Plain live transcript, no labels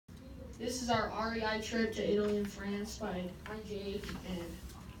This is our REI trip to Italy and France. I'm Jake and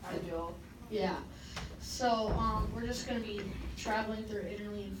Hi, Joel. yeah. So we're just gonna be traveling through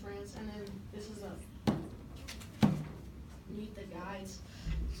Italy and France, and then this is a meet the guides.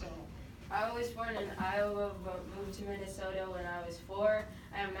 So I was born in Iowa but moved to Minnesota when I was 4.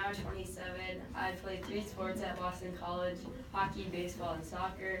 I am now 27. I played 3 sports at Boston College: hockey, baseball, and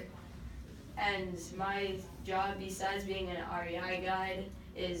soccer. And my job, besides being an REI guide,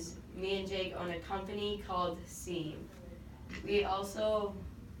 is me and Jake own a company called Seam. We also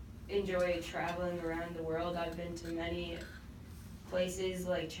enjoy traveling around the world. I've been to many places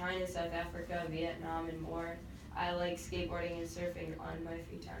like China, South Africa, Vietnam, and more. I like skateboarding and surfing on my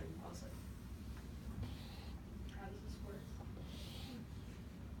free time also. how does this work?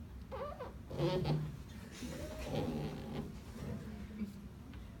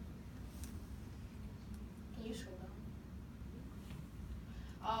 Can you scroll down?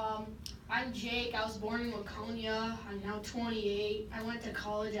 I'm Jake. I was born in Laconia. I'm now 28. I went to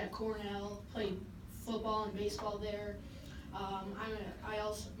college at Cornell, played football and baseball there.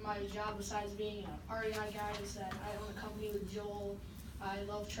 My job besides being a REI guide is that I own a company with Joel. I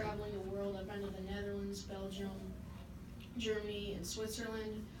love traveling the world. I've been to the Netherlands, Belgium, Germany, and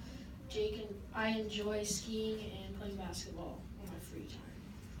Switzerland. Jake and I enjoy skiing and playing basketball on my free time.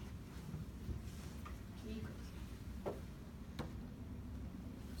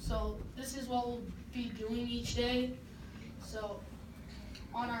 So this is what we'll be doing each day. So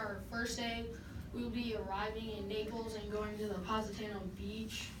on our first day, we will be arriving in Naples and going to the Positano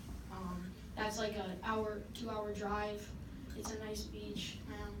Beach. That's like an 2-hour drive. It's a nice beach.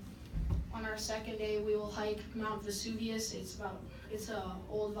 On our second day, we will hike Mount Vesuvius. It's a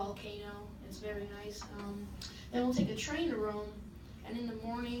old volcano. It's very nice. Then we'll take a train to Rome, and in the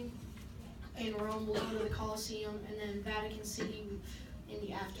morning in Rome, we'll go to the Colosseum, and then Vatican City in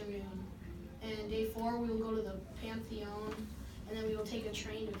the afternoon. And day 4, we will go to the Pantheon, and then we will take a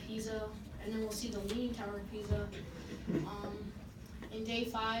train to Pisa, and then we'll see the Leaning Tower of Pisa. In day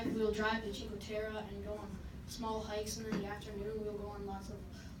 5, we will drive to Cinque Terre and go on small hikes, and in the afternoon, we will go on lots of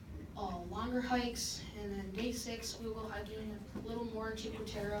longer hikes. And then day 6, we will go hiking a little more in Cinque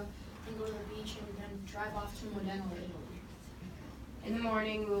Terre and go to the beach and then drive off to Modena, Italy. In the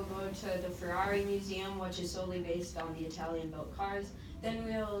morning, we'll go to the Ferrari Museum, which is solely based on the Italian-built cars. Then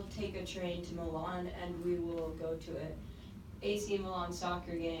we'll take a train to Milan, and we will go to an AC Milan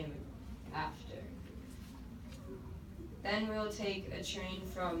soccer game after. Then we'll take a train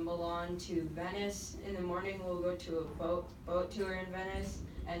from Milan to Venice. In the morning, we'll go to a boat tour in Venice,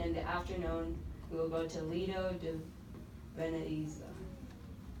 and in the afternoon, we will go to Lido di Venezia.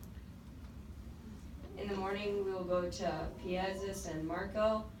 In the morning, we will go to Piazza San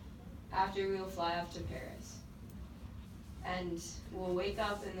Marco. After, we will fly off to Paris. And we'll wake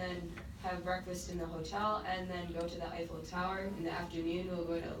up and then have breakfast in the hotel, and then go to the Eiffel Tower. In the afternoon, we'll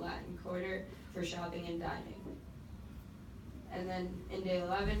go to Latin Quarter for shopping and dining. And then in day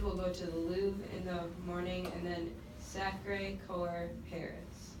 11, we'll go to the Louvre in the morning, and then Sacré-Cœur,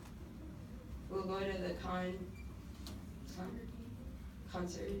 Paris. We'll go to the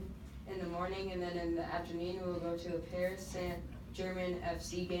concert in the morning, and then in the afternoon, we'll go to a Paris Saint-Germain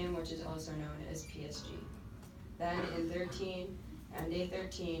FC game, which is also known as PSG. Then in day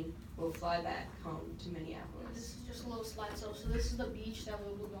 13, we'll fly back home to Minneapolis. This is just a little slideshow. So this is the beach that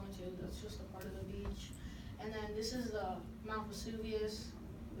we'll be going to. That's just a part of the beach. And then this is the Mount Vesuvius.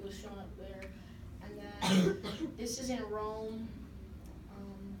 It was shown up there. And then this is in Rome.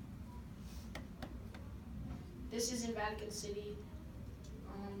 This is in Vatican City.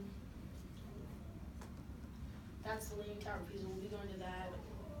 That's the Leaning Tower of Pisa. We'll be going to that.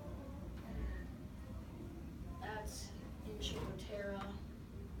 That's in Cinque Terre.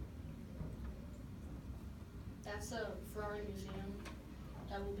 That's the Ferrari Museum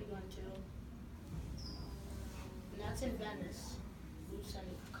that we'll be going to. And that's in Venice. We'll send a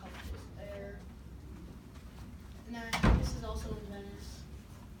couple there. And then this is also in Venice.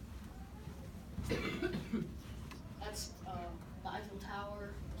 That's the Eiffel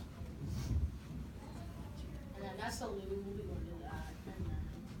Tower. And then that's the Louvre. We'll be going to that. And then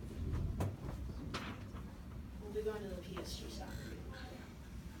we'll be going to the PSG soccer.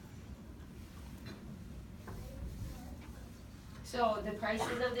 So the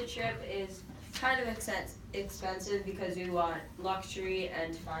prices of the trip is kind of expensive because we want luxury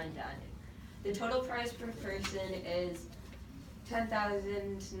and fine dining. The total price per person is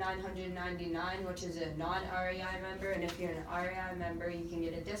 $10,999, which is a non-REI member, and if you're an REI member, you can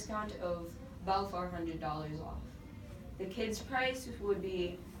get a discount of about $400 off. The kids' price would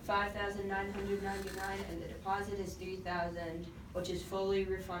be $5,999, and the deposit is $3,000, which is fully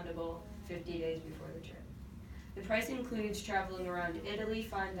refundable 50 days before the trip. The price includes traveling around Italy,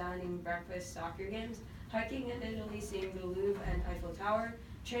 fine dining, breakfast, soccer games, hiking in Italy, seeing the Louvre and Eiffel Tower,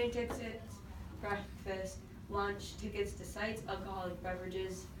 train tickets, breakfast, lunch, tickets to sites, alcoholic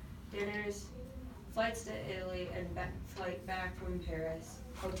beverages, dinners, flights to Italy, and flight back from Paris,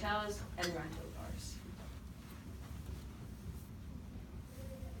 hotels, and rental cars.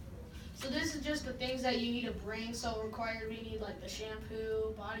 So this is just the things that you need to bring. So required, we need like the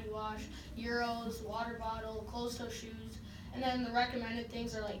shampoo, body wash, Euros, water bottle, closed-toe shoes, and then the recommended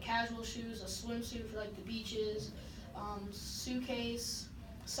things are like casual shoes, a swimsuit for like the beaches, suitcase,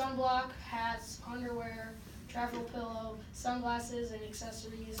 sunblock, hats, underwear, travel pillow, sunglasses and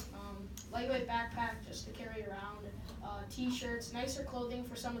accessories, lightweight backpack just to carry around, t-shirts, nicer clothing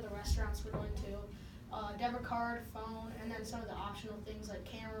for some of the restaurants we're going to, debit card, phone, and then some of the optional things like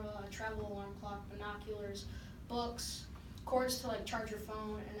camera, travel alarm clock, binoculars, books, cords to like charge your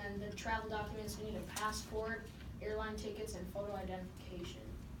phone, and then the travel documents, we need a passport, airline tickets, and photo identification.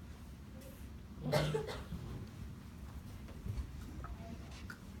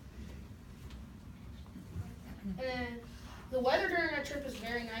 And then the weather during our trip is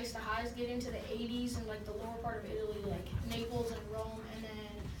very nice. The highs get into the 80s in like the lower part of Italy, like Naples and Rome, and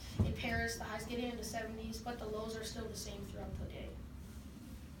then in Paris the highs get into the 70s, but the lows are still the same throughout the day.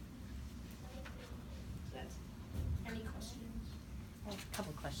 So that's any questions? I have a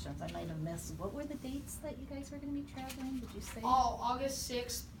couple questions I might have missed. What were the dates that you guys were going to be traveling? Did you say? August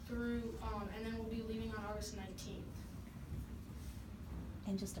 6th through, and then we'll be leaving on August 19th.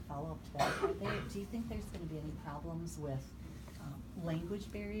 And just to follow up to that, do you think there's going to be any problems with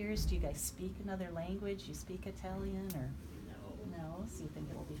language barriers? Do you guys speak another language? You speak Italian or? No, so you think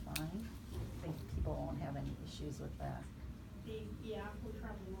it'll be fine? I think people won't have any issues with that. Yeah, we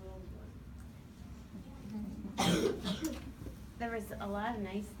probably will. There was a lot of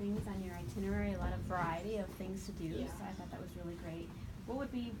nice things on your itinerary, a lot of variety of things to do, Yeah. so I thought that was really great. What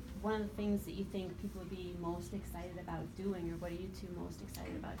would be one of the things that you think people would be most excited about doing, or what are you two most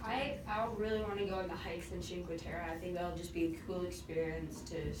excited about doing? I really want to go on the hikes in Cinque Terre. I think that'll just be a cool experience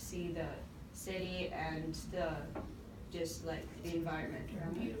to see the city and the environment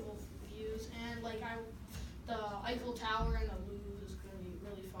around it. Beautiful views, and like the Eiffel Tower and the Louvre is going to be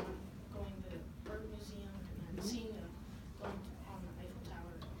really fun. Going to the art museum and then seeing going on the Eiffel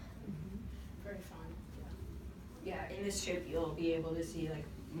Tower. Very fun. Yeah, in this trip you'll be able to see like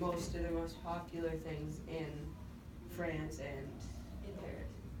most of the most popular things in France and in Paris.